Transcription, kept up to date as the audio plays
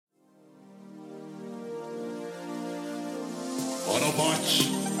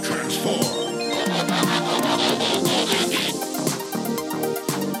Autobots, transform.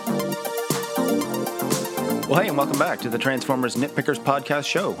 Well, hey, and welcome back to the Transformers Nitpickers Podcast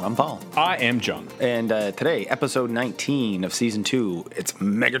Show. I'm Paul. I am John. And today, episode 19 of Season 2, it's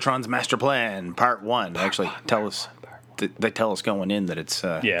Megatron's Master Plan, Part 1. They tell us going in that it's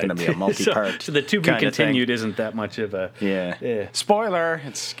going to be a multi-part. So the to be continued isn't that much of a... Yeah. Spoiler,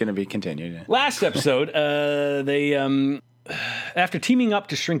 it's going to be continued. Last episode, they... After teaming up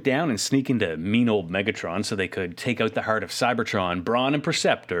to shrink down and sneak into mean old Megatron so they could take out the heart of Cybertron, Brawn and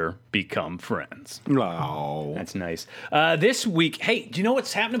Perceptor become friends. Oh. That's nice. This week, hey, do you know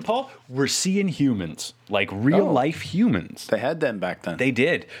what's happening, Paul? We're seeing humans, like real-life humans. They had them back then. They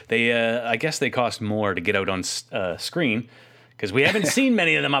did. They, I guess they cost more to get out on screen, because we haven't seen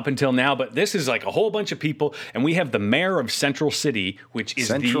many of them up until now, but this is like a whole bunch of people, and we have the mayor of Central City, which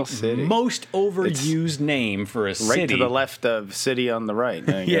is most overused name for a city. Right to the left of city on the right,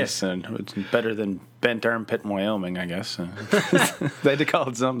 I guess. And it's better than Bent Armpit, Wyoming, I guess. They had to call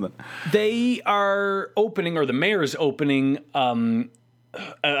it something. They are opening, or the mayor is opening,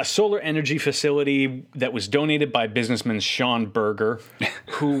 a solar energy facility that was donated by businessman Sean Berger,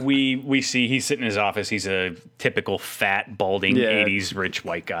 who we see, he's sitting in his office. He's a typical fat, balding, 80s rich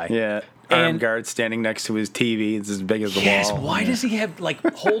white guy. Yeah. Armed guard standing next to his TV. It's as big as the wall. Yes, why does he have, like,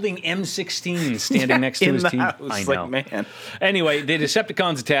 holding M16 standing next to his TV? House. I know. Like, man. Anyway, the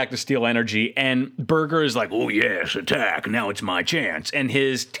Decepticons attack to steal energy, and Berger is like, oh, yes, attack. Now it's my chance. And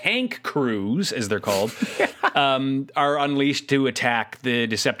his tank crews, as they're called, are unleashed to attack the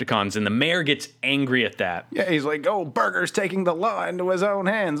Decepticons, and the mayor gets angry at that. Yeah, he's like, oh, Berger's taking the law into his own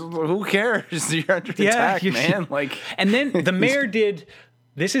hands. Who cares? You're under attack, man. Like, and then the mayor did...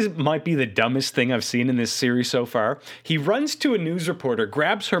 This might be the dumbest thing I've seen in this series so far. He runs to a news reporter,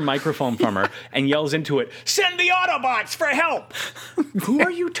 grabs her microphone from her, and yells into it, "Send the Autobots for help!" Who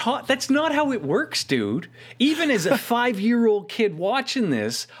are you taught? That's not how it works, dude. Even as a 5-year-old kid watching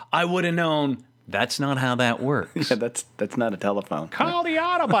this, I would have known that's not how that works. Yeah, that's not a telephone. Call the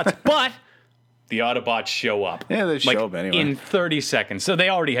Autobots. But the Autobots show up. Yeah, they show up anyway. In 30 seconds. So they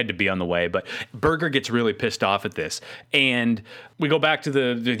already had to be on the way, but Berger gets really pissed off at this. And we go back to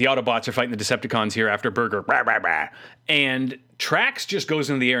the Autobots are fighting the Decepticons here after Berger. Rah, rah, rah. And Trax just goes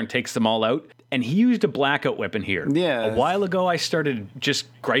into the air and takes them all out. And he used a blackout weapon here. Yeah. A while ago, I started just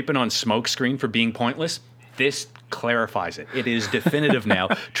griping on Smokescreen for being pointless. This clarifies it. It is definitive now.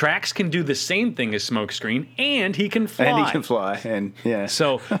 Trax can do the same thing as Smokescreen, and he can fly. And he can fly, and yeah.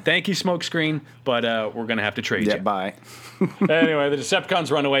 So, thank you, Smokescreen, but we're going to have to trade you. Yeah, bye. Anyway, the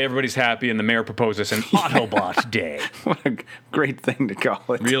Decepticons run away, everybody's happy, and the mayor proposes an Autobot Day. What a great thing to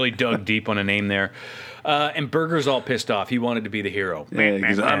call it. Really dug deep on a name there. And Berger's all pissed off. He wanted to be the hero. Yeah,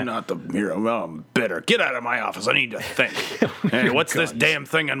 because I'm not the hero. Well, I'm bitter. Get out of my office. I need to think. Hey, what's this damn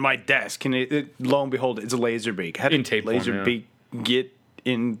thing on my desk? And lo and behold, it's a Laserbeak. How did Laserbeak get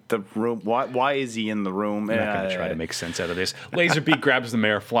in the room? Why is he in the room? I'm not going to try to make sense out of this. Laserbeak grabs the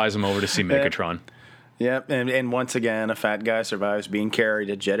mayor, flies him over to see Megatron. Yep, and once again, a fat guy survives being carried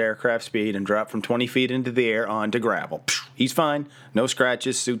at jet aircraft speed and dropped from 20 feet into the air onto gravel. He's fine. No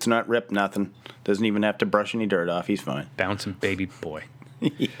scratches, suit's not ripped, nothing. Doesn't even have to brush any dirt off. He's fine. Bouncing baby boy.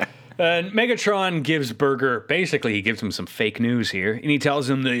 Yeah. Megatron gives Berger, basically he gives him some fake news here, and he tells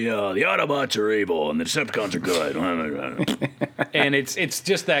him the Autobots are evil and the Decepticons are good. And it's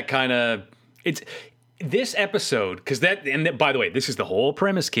just that kind of... This episode, because by the way, this is the whole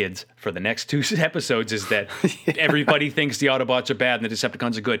premise, kids, for the next 2 episodes, is that everybody thinks the Autobots are bad and the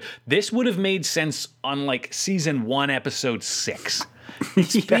Decepticons are good. This would have made sense on, like, Season 1, Episode 6.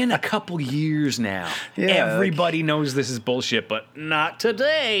 It's been a couple years now. Yeah, everybody knows this is bullshit, but not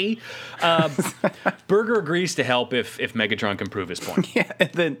today. Berger agrees to help if Megatron can prove his point. Yeah,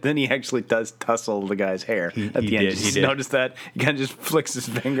 and then he actually does tussle the guy's hair at the end. He did. Notice that? He kind of just flicks his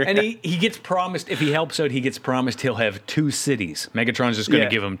finger. And he gets promised, if he helps out, he gets promised he'll have 2 cities. Megatron's just going to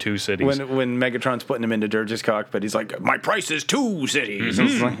give him 2 cities. When Megatron's putting him into Dirge's cockpit, he's like, my price is 2 cities.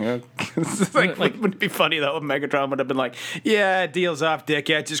 Mm-hmm. It's like, wouldn't it be funny, though, if Megatron would have been like, yeah, deal's off, dick.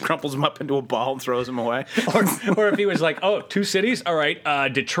 Yeah, it just crumples him up into a ball and throws him away. or if he was like, oh, 2 cities? All right,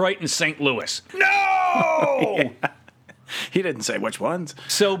 Detroit and St. Louis. No! Yeah. He didn't say which ones.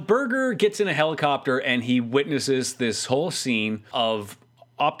 So Berger gets in a helicopter and he witnesses this whole scene of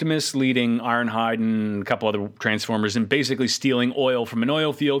Optimus leading Ironhide and a couple other Transformers and basically stealing oil from an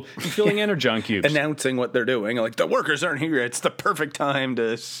oil field and filling Energon cubes. Announcing what they're doing. Like, the workers aren't here. It's the perfect time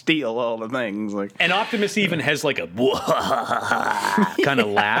to steal all the things. Like, and Optimus even has like a kind of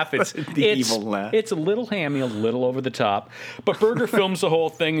laugh. It's evil laugh. It's a little hammy, a little over the top. But Berger films the whole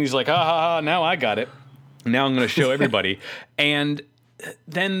thing and he's like, ha ha ha, now I got it. Now I'm going to show everybody. And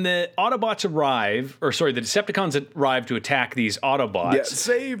then the Autobots arrive, the Decepticons arrive to attack these Autobots. Yeah,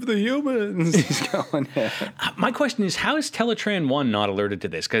 save the humans. He's going. My question is, how is Teletran 1 not alerted to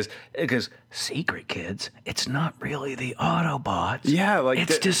this? Because secret, kids, it's not really the Autobots. Yeah, like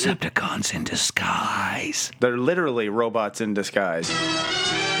it's Decepticons in disguise. They're literally robots in disguise.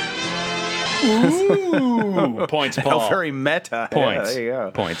 Ooh, points, Paul. How very meta. Points. Yeah, there you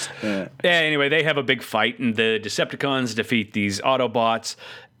go. Points. Yeah, anyway, they have a big fight, and the Decepticons defeat these Autobots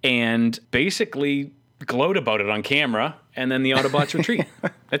and basically gloat about it on camera, and then the Autobots retreat.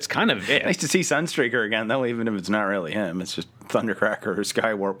 That's kind of it. Nice to see Sunstreaker again, though, even if it's not really him. It's just Thundercracker or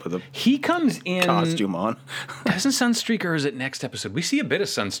Skywarp with a he comes in costume on. Doesn't Sunstreaker, or is it next episode? We see a bit of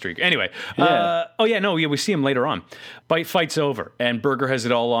Sunstreaker. Anyway. Yeah. We see him later on. Fight's over, and Burger has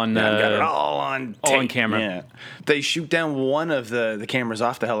it all on got it all on tape. All on camera. Yeah. They shoot down one of the cameras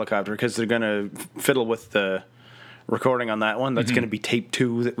off the helicopter because they're going to fiddle with the recording on that one. That's going to be tape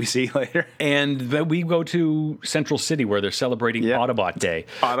 2 that we see later. And then we go to Central City where they're celebrating Autobot Day.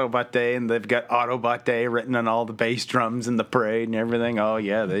 Autobot Day, and they've got Autobot Day written on all the bass drums and the parade and everything. Oh,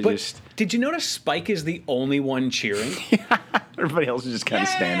 yeah, Did you notice Spike is the only one cheering? Yeah, everybody else is just kind of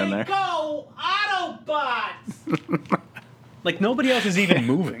standing there. Go, Autobots! Like, nobody else is even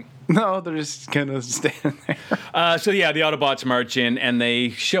moving. No, they're just kind of standing there. The Autobots march in, and they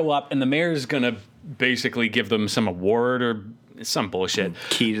show up, and the mayor's going to basically give them some award or some bullshit.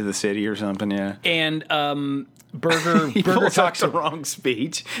 Key to the city or something, yeah. And Burger pulls talks up the wrong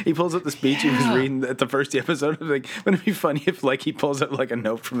speech. He pulls up the speech he was reading at the first episode. Like, wouldn't it be funny if he pulls up like a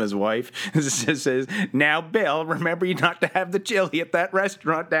note from his wife? It just says, "Now, Bill, remember you not to have the chili at that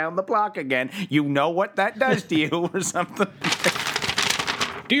restaurant down the block again. You know what that does to you," or something.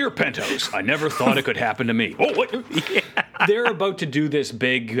 Dear Pentos, I never thought it could happen to me. Oh, what? Yeah. They're about to do this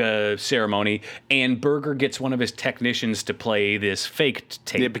big ceremony, and Burger gets one of his technicians to play this fake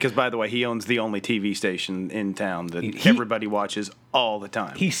tape. Yeah, because, by the way, he owns the only TV station in town that everybody watches all the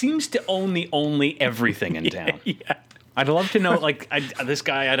time. He seems to own the only everything in town. Yeah. I'd love to know, this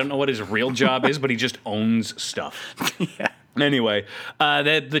guy, I don't know what his real job is, but he just owns stuff. Yeah. Anyway,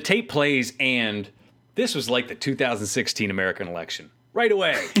 the tape plays, and this was like the 2016 American election. Right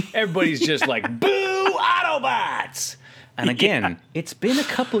away, everybody's just like, boo, Autobots! And again, it's been a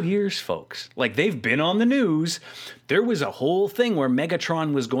couple years, folks. Like, they've been on the news. There was a whole thing where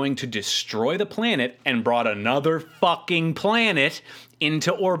Megatron was going to destroy the planet and brought another fucking planet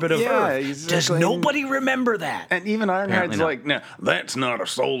into orbit of Earth. Exactly. Does nobody remember that? And even Ironhide's like, no, that's not a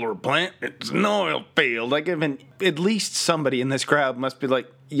solar plant. It's an oil field. Like, even at least somebody in this crowd must be like,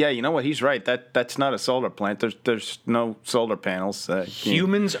 yeah, you know what? He's right. That's not a solar plant. There's no solar panels.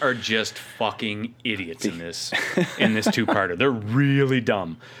 Humans are just fucking idiots in this two-parter. They're really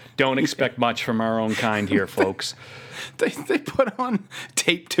dumb. Don't expect much from our own kind here, folks. They put on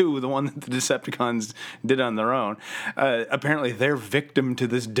tape 2, the one that the Decepticons did on their own. Apparently, they're victim to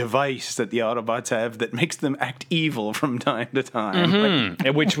this device that the Autobots have that makes them act evil from time to time.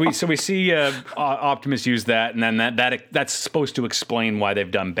 Mm-hmm. We see Optimus use that, and then that's supposed to explain why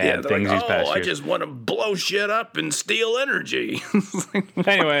they've done bad things these past years. I just want to blow shit up and steal energy.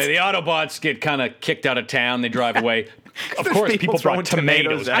 Anyway, the Autobots get kind of kicked out of town. They drive away. Of course, people brought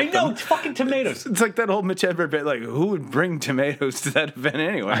tomatoes. I know, it's fucking tomatoes. It's like that old Mitch Hedberg bit, like, who would bring tomatoes to that event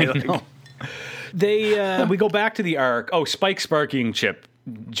anyway? I know. We go back to the Ark. Oh, Spike, Sparky, and Chip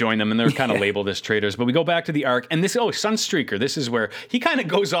join them, and they're kind of labeled as traitors. But we go back to the Ark, and Sunstreaker, this is where he kind of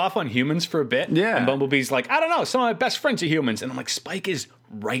goes off on humans for a bit. Yeah. And Bumblebee's like, I don't know, some of my best friends are humans. And I'm like, Spike is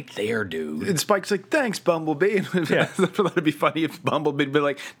right there, dude. And Spike's like, thanks, Bumblebee. Yeah. That'd be funny if Bumblebe'd be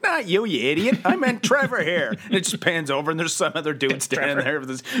like, not you idiot. I meant Trevor here. And it just pans over, and there's some other dude standing there with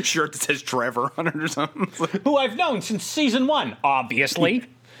his shirt that says Trevor on it or something. Who I've known since season 1, obviously.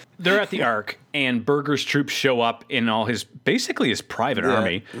 They're at the Ark, and Burger's troops show up in all his private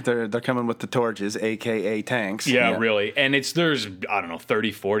army. They're coming with the torches, a.k.a. tanks. Yeah, really. And there's, I don't know,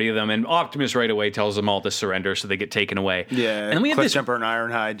 30, 40 of them, and Optimus right away tells them all to surrender, so they get taken away. Yeah, and then we have Cliffjumper and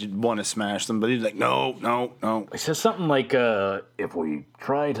Ironhide want to smash them, but he's like, no. He says something like, if we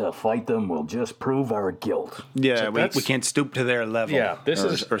try to fight them, we'll just prove our guilt. Yeah, so we can't stoop to their level. Yeah,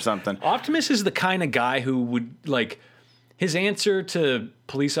 or something. Optimus is the kind of guy who would, his answer to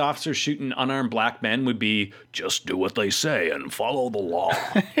police officers shooting unarmed black men would be, just do what they say and follow the law.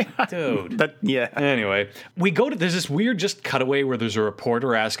 Dude. But, yeah. Anyway, there's this weird just cutaway where there's a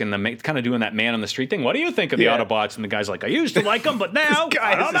reporter asking them, kind of doing that man on the street thing, what do you think of the Autobots? And the guy's like, I used to like them, but now,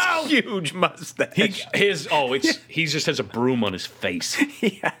 I don't know. Huge mustache. He just has a broom on his face.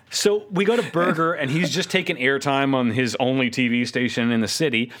 Yeah. So we go to Burger, and he's just taking airtime on his only TV station in the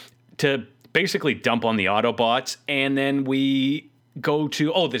city to basically dump on the Autobots, and then we go to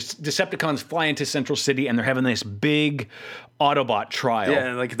the Decepticons fly into Central City, and they're having this big Autobot trial.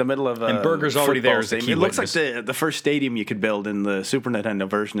 Yeah, like in the middle of and Burger's already there as the key It looks witness. like the first stadium you could build in the Super Nintendo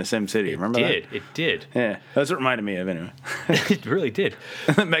version of SimCity. Remember that? It did. Yeah, that's what it reminded me of anyway. It really did.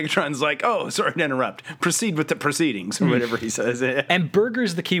 And then Megatron's like, "Oh, sorry to interrupt. Proceed with the proceedings," or whatever he says. And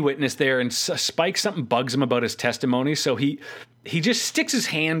Burger's the key witness there, and Spike, something bugs him about his testimony, so he just sticks his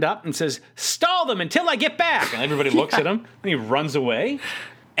hand up and says, "Stall them until I get back." And everybody looks at him, and he runs away.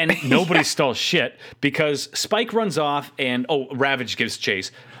 And nobody stalls shit because Spike runs off, and Ravage gives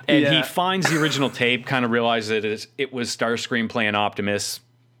chase. And he finds the original tape, kind of realizes it was Starscream playing Optimus.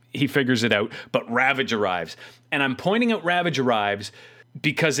 He figures it out, but Ravage arrives. And I'm pointing out Ravage arrives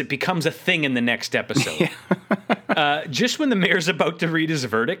because it becomes a thing in the next episode. Just when the mayor's about to read his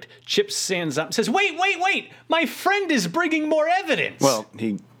verdict, Chip stands up and says, wait, my friend is bringing more evidence. Well,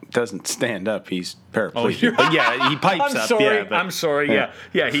 he doesn't stand up, he's paraplegic. But yeah, he pipes up. I'm sorry.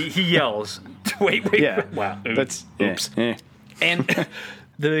 Yeah, he yells. Wait. Yeah. Wow. Oops. Yeah. And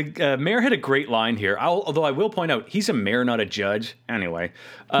the mayor had a great line here, although I will point out, he's a mayor, not a judge. Anyway,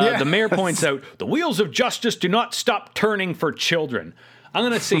 the mayor points out, the wheels of justice do not stop turning for children. I'm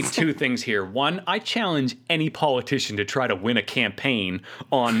going to say two things here. One, I challenge any politician to try to win a campaign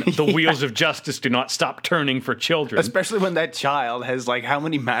on the wheels of justice do not stop turning for children. Especially when that child has like how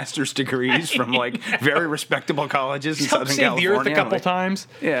many master's degrees from like very respectable colleges in Southern California. Saved the earth a couple times.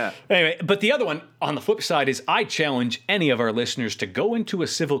 Yeah. Anyway, but the other one on the flip side is I challenge any of our listeners to go into a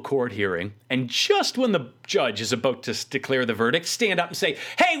civil court hearing and just when the judge is about to declare the verdict, stand up and say,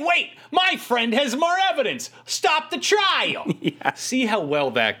 "Hey, wait, my friend has more evidence. Stop the trial." Yeah. See how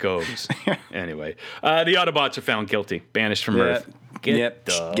well that goes. Anyway, the Autobots are found guilty, banished from Earth. Get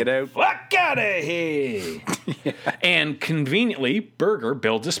out. Fuck out of here. And conveniently, Burger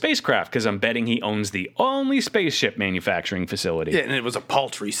builds a spacecraft because I'm betting he owns the only spaceship manufacturing facility. Yeah, and it was a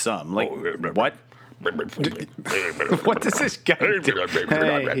paltry sum. Like, what? What does this guy do?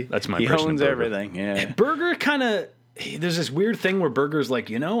 Hey, that's my he impression owns of Burger. everything. Yeah. Burger kind of... There's this weird thing where Burger's like,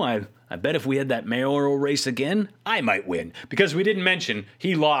 I bet if we had that mayoral race again, I might win. Because we didn't mention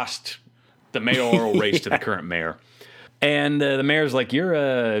he lost the mayoral race to the current mayor. And the mayor's like,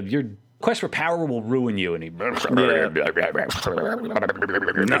 your quest for power will ruin you. And he... Not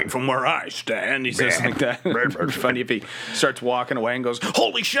from where I stand, he says like that. It's funny if he starts walking away and goes,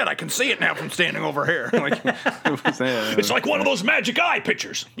 "Holy shit, I can see it now from standing over here." Like, it's like one of those magic eye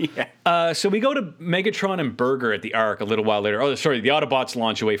pictures. Yeah. So we go to Megatron and Burger at the Ark a little while later. Oh, sorry, the Autobots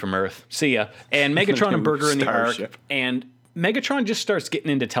launch away from Earth. See ya. And Megatron and Burger in the Ark. And Megatron just starts getting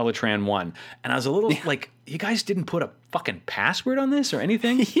into Teletran 1. And I was a little like, you guys didn't put a fucking password on this or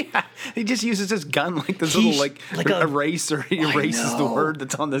anything? Yeah. He just uses his gun like this little like a eraser. He erases the word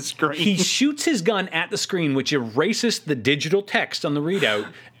that's on the screen. He shoots his gun at the screen, which erases the digital text on the readout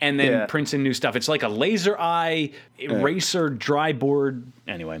and then prints in new stuff. It's like a laser eye, eraser, dry board.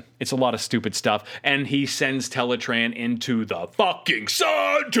 Anyway, it's a lot of stupid stuff. And he sends Teletran into the fucking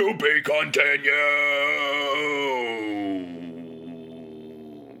sun to be continued.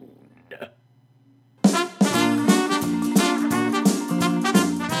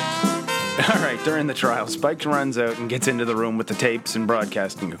 All right, during the trial, Spike runs out and gets into the room with the tapes and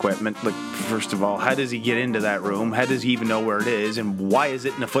broadcasting equipment. Look, first of all, how does he get into that room? How does he even know where it is? And why is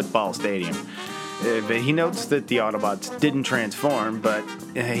it in a football stadium? But he notes that the Autobots didn't transform, but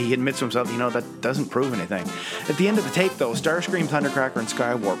he admits to himself, that doesn't prove anything. At the end of the tape, though, Starscream, Thundercracker, and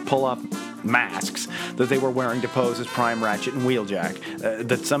Skywarp pull off masks that they were wearing to pose as Prime, Ratchet, and Wheeljack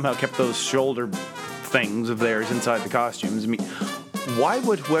that somehow kept those shoulder things of theirs inside the costumes. I mean, why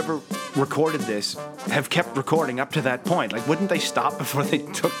would whoever recorded this have kept recording up to that point? Like, wouldn't they stop before they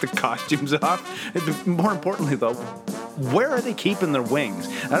took the costumes off? More importantly, though, where are they keeping their wings?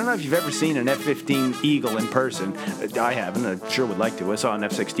 I don't know if you've ever seen an F-15 Eagle in person. I haven't. I sure would like to. I saw an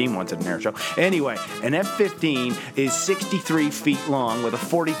F-16 once at an air show. Anyway, an F-15 is 63 feet long with a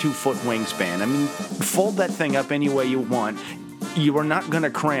 42-foot wingspan. I mean, fold that thing up any way you want. You are not going to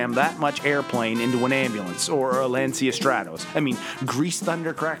cram that much airplane into an ambulance or a Lancia Stratos. I mean, grease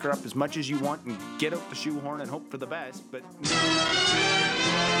Thundercracker up as much as you want and get out the shoehorn and hope for the best, but...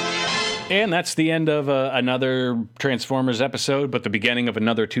 And that's the end of another Transformers episode, but the beginning of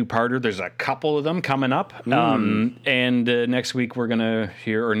another two-parter. There's a couple of them coming up. And next week we're going to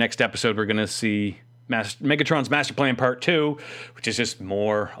hear, or next episode we're going to see Megatron's Master Plan Part 2, which is just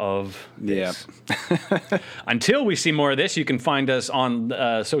more of this. Yeah. Until we see more of this, you can find us on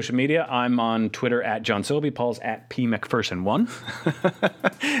social media. I'm on Twitter at John Sobey. Paul's at PMcPherson1.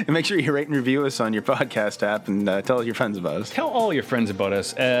 And make sure you rate and review us on your podcast app and tell your friends about us. Tell all your friends about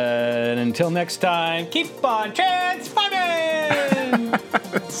us. And until next time, keep on transforming!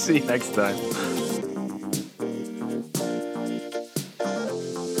 See you next time.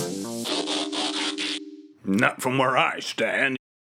 Not from where I stand.